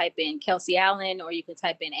 you can type in Kelsey Allen, or you can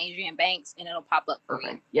type in Adrian Banks, and it'll pop up for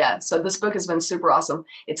you. Yeah, so this book has been super awesome.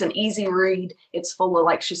 It's an easy read. It's full of,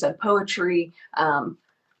 like she said, poetry. What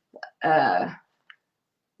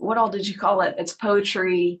all did you call it? It's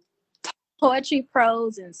poetry. Poetry,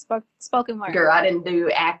 prose, and spoken word. Girl, I didn't do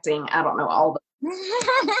acting. I don't know all the.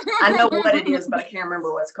 I know what it is, but I can't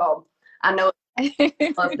remember what it's called. I know I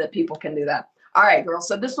love that people can do that. All right, girl.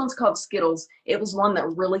 So this one's called Skittles. It was one that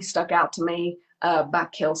really stuck out to me by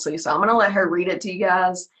Kelsey. So I'm going to let her read it to you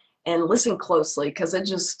guys and listen closely, because it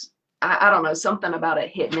just, I don't know, something about it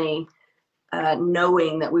hit me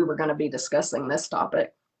knowing that we were going to be discussing this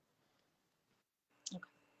topic. Okay.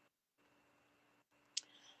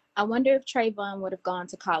 I wonder if Trayvon would have gone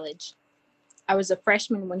to college. I was a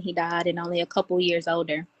freshman when he died and only a couple years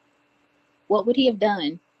older. What would he have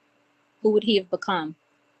done? Who would he have become?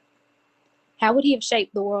 How would he have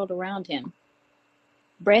shaped the world around him?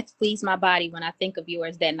 Breath flees my body when I think of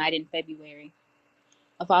yours that night in February.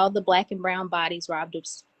 Of all the Black and brown bodies robbed of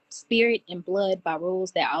spirit and blood by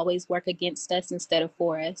rules that always work against us instead of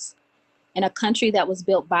for us, in a country that was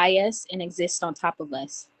built by us and exists on top of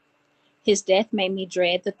us. His death made me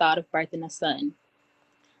dread the thought of birthing a son.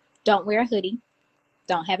 Don't wear a hoodie.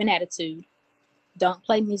 Don't have an attitude. Don't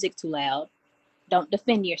play music too loud. Don't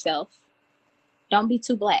defend yourself. Don't be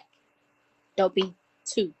too Black. Don't be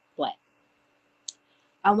too Black.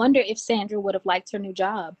 I wonder if Sandra would have liked her new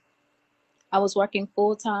job. I was working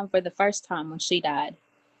full-time for the first time when she died.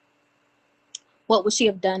 What would she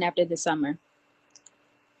have done after the summer?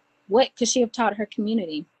 What could she have taught her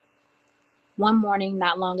community? One morning,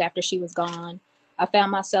 not long after she was gone, I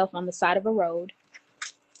found myself on the side of a road,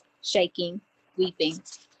 shaking, weeping,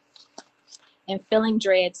 and feeling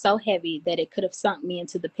dread so heavy that it could have sunk me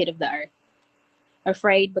into the pit of the earth.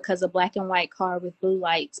 Afraid because a black and white car with blue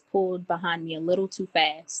lights pulled behind me a little too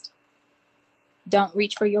fast. Don't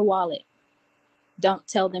reach for your wallet. Don't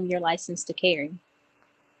tell them your license to carry.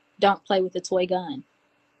 Don't play with a toy gun.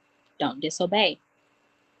 Don't disobey.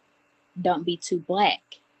 Don't be too black.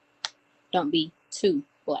 Don't be too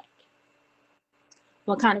black.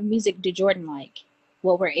 What kind of music did Jordan like?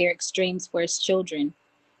 What were Eric's dreams for his children?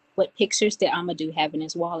 What pictures did Amadou have in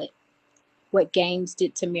his wallet? What games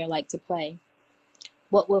did Tamir like to play?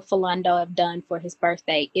 What would Philando have done for his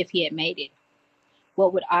birthday if he had made it?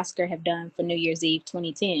 What would Oscar have done for New Year's Eve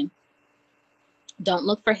 2010? Don't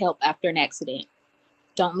look for help after an accident.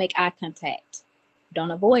 Don't make eye contact.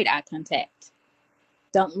 Don't avoid eye contact.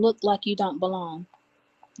 Don't look like you don't belong.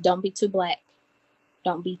 Don't be too black.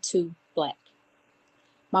 Don't be too black.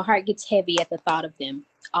 My heart gets heavy at the thought of them,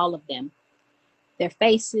 all of them. Their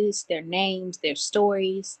faces, their names, their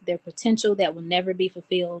stories, their potential that will never be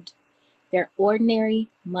fulfilled, their ordinary,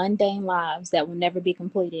 mundane lives that will never be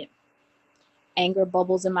completed. Anger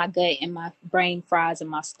bubbles in my gut and my brain fries in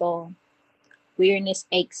my skull. Weirdness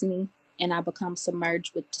aches me and I become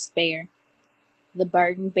submerged with despair. The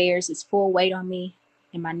burden bears its full weight on me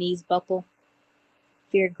and my knees buckle.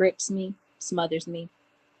 Fear grips me, smothers me.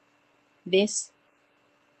 This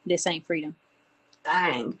ain't freedom.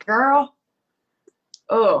 Dang, girl.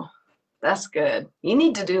 Oh, that's good. You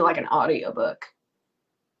need to do like an audiobook.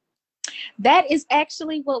 That is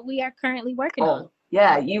actually what we are currently working on.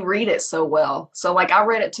 Yeah, you read it so well. So like I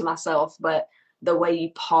read it to myself, but the way you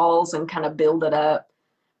pause and kind of build it up,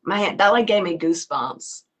 man, that like gave me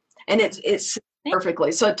goosebumps. And it's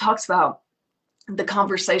perfectly. So it talks about the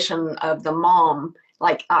conversation of the mom.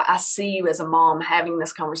 Like I see you as a mom having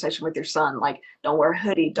this conversation with your son. Like, don't wear a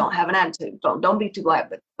hoodie, don't have an attitude, don't be too black,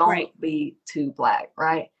 but don't be too black,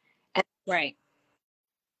 right? And right.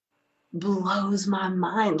 Blows my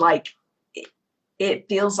mind. Like it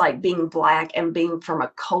feels like being black and being from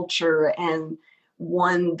a culture and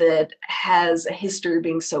one that has a history of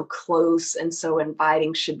being so close and so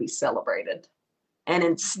inviting should be celebrated. And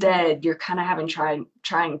instead you're kind of having trying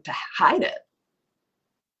to hide it.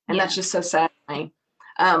 And that's just so sad to me.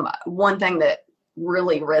 One thing that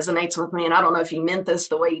really resonates with me, and I don't know if you meant this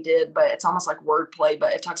the way you did, but it's almost like wordplay,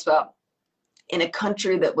 but it talks about in a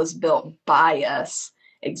country that was built by us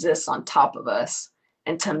exists on top of us.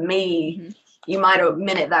 And to me, you might have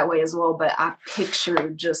meant it that way as well, but I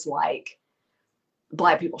picture just like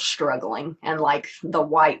black people struggling and like the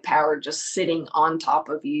white power just sitting on top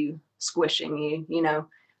of you, squishing you, you know?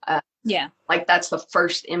 Like that's the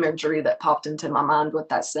first imagery that popped into my mind with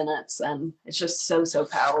that sentence. And it's just so, so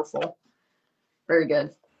powerful. Very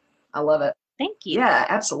good. I love it. Thank you. Yeah,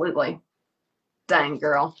 absolutely. Dang,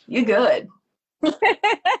 girl. You good. Good.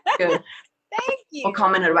 Thank you. People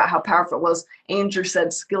commented about how powerful it was. Andrew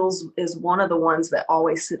said skills is one of the ones that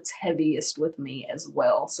always sits heaviest with me as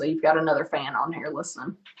well. So you've got another fan on here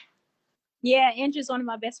listening. Yeah, Andrew's one of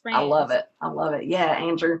my best friends. I love it. I love it. Yeah,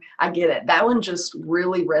 Andrew, I get it. That one just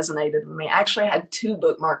really resonated with me. I actually had 2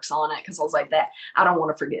 bookmarks on it because I was like, I don't want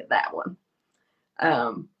to forget that one.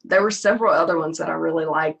 There were several other ones that I really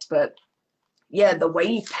liked, but yeah, the way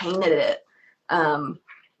you painted it,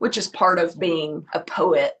 which is part of being a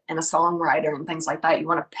poet and a songwriter and things like that. You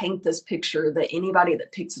want to paint this picture that anybody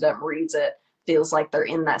that picks it up and reads it feels like they're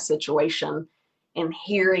in that situation. And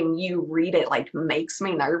hearing you read it like makes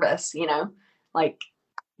me nervous, you know, like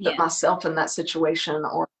put myself in that situation.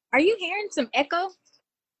 Or are you hearing some echo?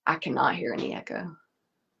 I cannot hear any echo.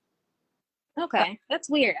 Okay, that's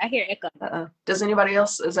weird. I hear echo. Does anybody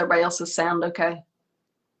else? Is everybody else's sound okay?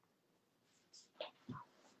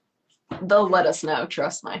 They'll let us know.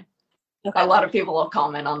 Trust me. Okay. A lot of people will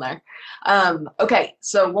comment on there. Okay,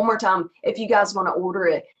 so one more time, if you guys want to order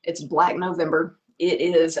it, it's Black November. It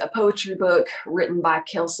is a poetry book written by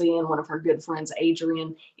Kelsey and one of her good friends,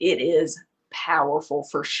 Adrian. It is powerful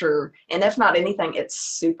for sure. And if not anything, it's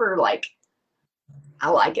super like, I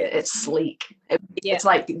like it. It's sleek. It's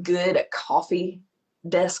like good coffee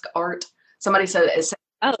desk art. Somebody said it.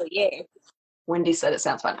 Oh, yeah. Wendy said it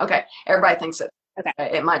sounds fun. Okay, everybody thinks it.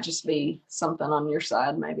 Okay. It might just be something on your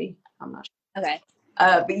side, maybe. I'm not sure. Okay.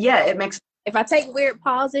 But yeah, it makes. If I take weird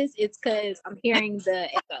pauses, it's because I'm hearing the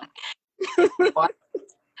echo.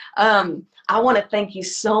 I want to thank you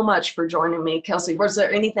so much for joining me, Kelsey. Was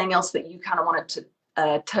there anything else that you kind of wanted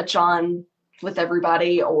to touch on with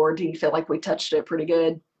everybody, or do you feel like we touched it pretty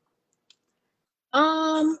good?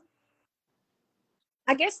 I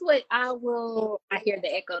guess I hear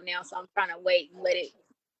the echo now, so I'm trying to wait and let it.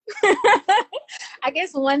 I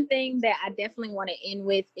guess one thing that I definitely want to end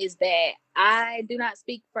with is that I do not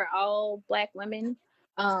speak for all Black women.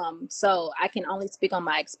 So I can only speak on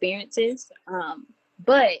my experiences.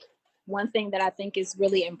 But one thing that I think is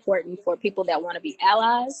really important for people that want to be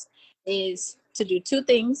allies is to do two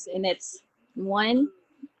things. And it's one,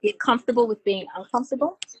 get comfortable with being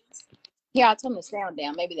uncomfortable. Here, I'll turn the sound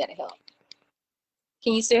down. Maybe that'll help.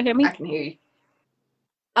 Can you still hear me? I can hear you.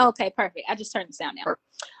 Okay, perfect. I just turned the sound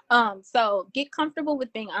down. So get comfortable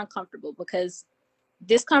with being uncomfortable, because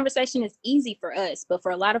this conversation is easy for us, but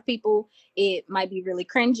for a lot of people, it might be really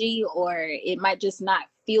cringy, or it might just not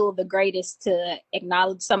feel the greatest to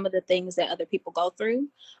acknowledge some of the things that other people go through.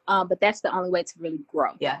 But that's the only way to really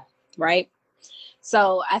grow. Yeah. Right.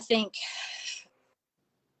 So I think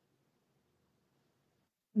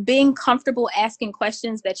being comfortable asking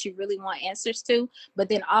questions that you really want answers to, but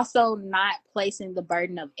then also not placing the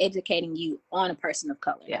burden of educating you on a person of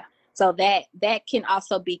color. Yeah. So that can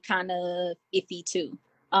also be kind of iffy too.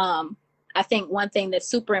 I think one thing that's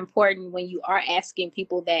super important when you are asking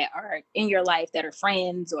people that are in your life, that are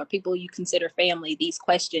friends or people you consider family, these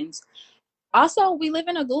questions. Also, we live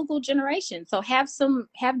in a Google generation, so have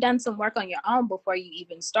done some work on your own before you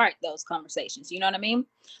even start those conversations. You know what I mean?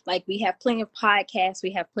 Like, we have plenty of podcasts,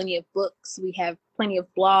 we have plenty of books, we have plenty of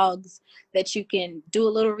blogs that you can do a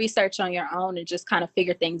little research on your own and just kind of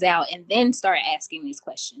figure things out, and then start asking these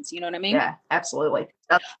questions. You know what I mean? Yeah, absolutely.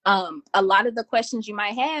 A lot of the questions you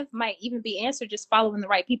might have might even be answered just following the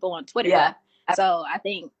right people on Twitter. Yeah. So I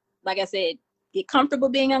think, like I said, get comfortable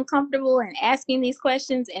being uncomfortable and asking these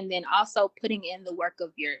questions, and then also putting in the work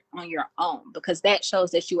on your own, because that shows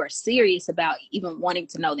that you are serious about even wanting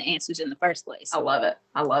to know the answers in the first place. I love it.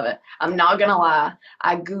 I'm not gonna lie,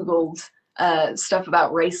 I Googled stuff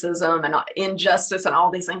about racism and injustice and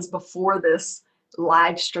all these things before this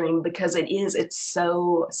live stream, because it's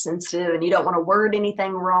so sensitive and you don't want to word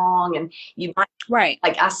anything wrong, and you might, right,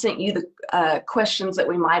 like, I sent you the questions that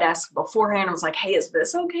we might ask beforehand. I was like, hey, is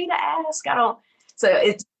this okay to ask? So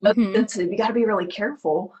it's sensitive. You got to be really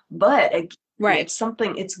careful, but again, right,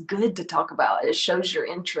 it's good to talk about. It shows your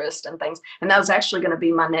interest and things. And that was actually going to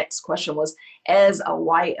be my next question, was, as a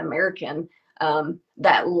white American,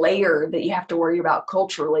 that layer that you have to worry about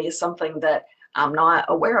culturally is something that I'm not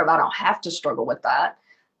aware of. I don't have to struggle with that,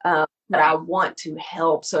 but I want to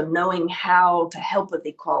help. So knowing how to help with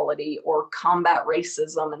equality or combat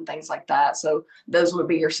racism and things like that. So those would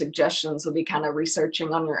be your suggestions, would be kind of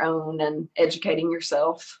researching on your own and educating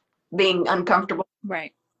yourself, being uncomfortable.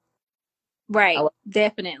 Right.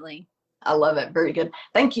 Definitely. I love it. Very good.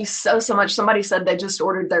 Thank you so much. Somebody said they just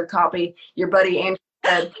ordered their copy. Your buddy Andrew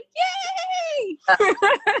said, yay!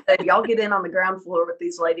 Y'all get in on the ground floor with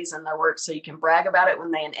these ladies and their work so you can brag about it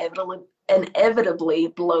when they inevitably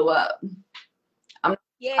blow up.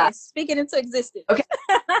 Speak it into existence. Okay.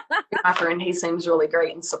 My friend, he seems really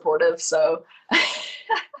great and supportive. So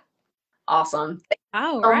awesome. Thank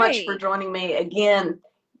you so much for joining me. Again,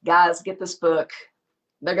 guys, get this book.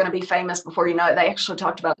 They're going to be famous before you know it. They actually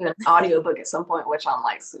talked about doing an audiobook at some point, which I'm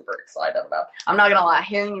like super excited about. I'm not going to lie,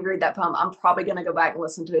 hearing you read that poem, I'm probably going to go back and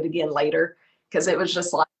listen to it again later, because it was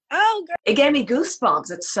just like, great. It gave me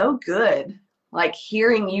goosebumps. It's so good. Like,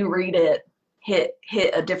 hearing you read it hit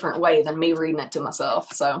a different way than me reading it to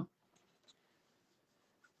myself. So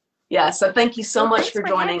yeah, so thank you so much for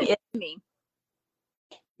joining me.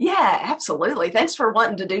 Yeah, absolutely. Thanks for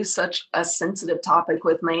wanting to do such a sensitive topic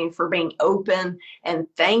with me, for being open, and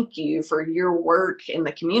thank you for your work in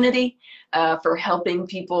the community, for helping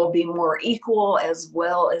people be more equal, as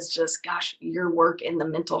well as just, gosh, your work in the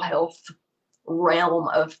mental health realm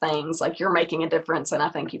of things. Like, you're making a difference, and I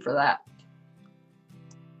thank you for that.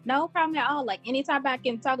 No problem at all. Like, anytime I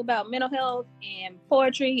can talk about mental health and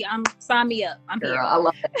poetry, sign me up. I'm Girl, here. I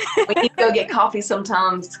love it. We need to go get coffee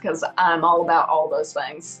sometimes, because I'm all about all those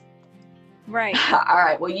things. Right. All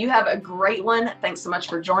right. Well, you have a great one. Thanks so much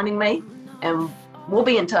for joining me, and we'll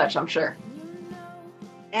be in touch, I'm sure.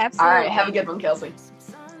 Absolutely. All right. Have a good one, Kelsey.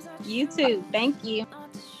 You too. Thank you.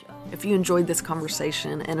 If you enjoyed this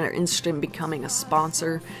conversation and are interested in becoming a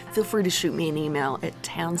sponsor, feel free to shoot me an email at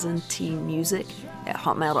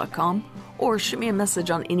townsendtmusic@hotmail.com, or shoot me a message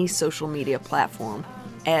on any social media platform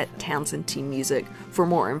at townsendtmusic for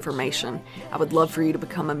more information. I would love for you to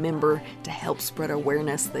become a member to help spread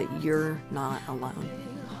awareness that you're not alone.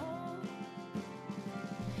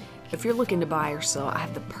 If you're looking to buy or sell, I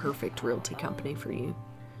have the perfect realty company for you.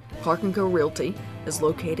 Clark & Co. Realty is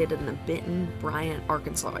located in the Benton, Bryant,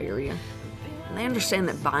 Arkansas area, and they understand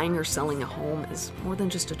that buying or selling a home is more than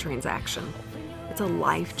just a transaction. It's a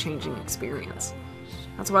life-changing experience.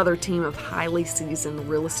 That's why their team of highly seasoned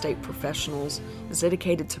real estate professionals is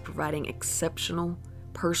dedicated to providing exceptional,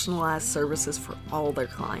 personalized services for all their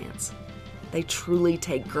clients. They truly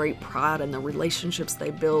take great pride in the relationships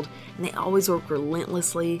they build, and they always work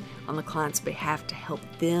relentlessly on the client's behalf to help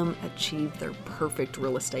them achieve their perfect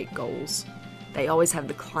real estate goals. They always have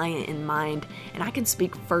the client in mind, and I can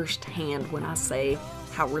speak firsthand when I say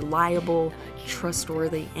how reliable,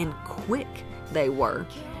 trustworthy, and quick they were.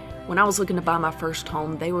 When I was looking to buy my first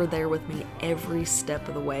home, they were there with me every step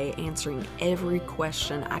of the way, answering every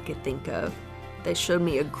question I could think of. They showed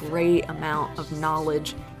me a great amount of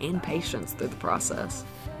knowledge and patience through the process.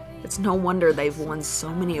 It's no wonder they've won so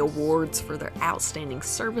many awards for their outstanding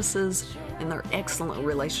services and their excellent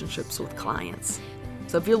relationships with clients.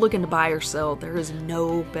 So if you're looking to buy or sell, there is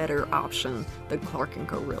no better option than Clark &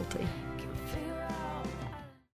 Co Realty.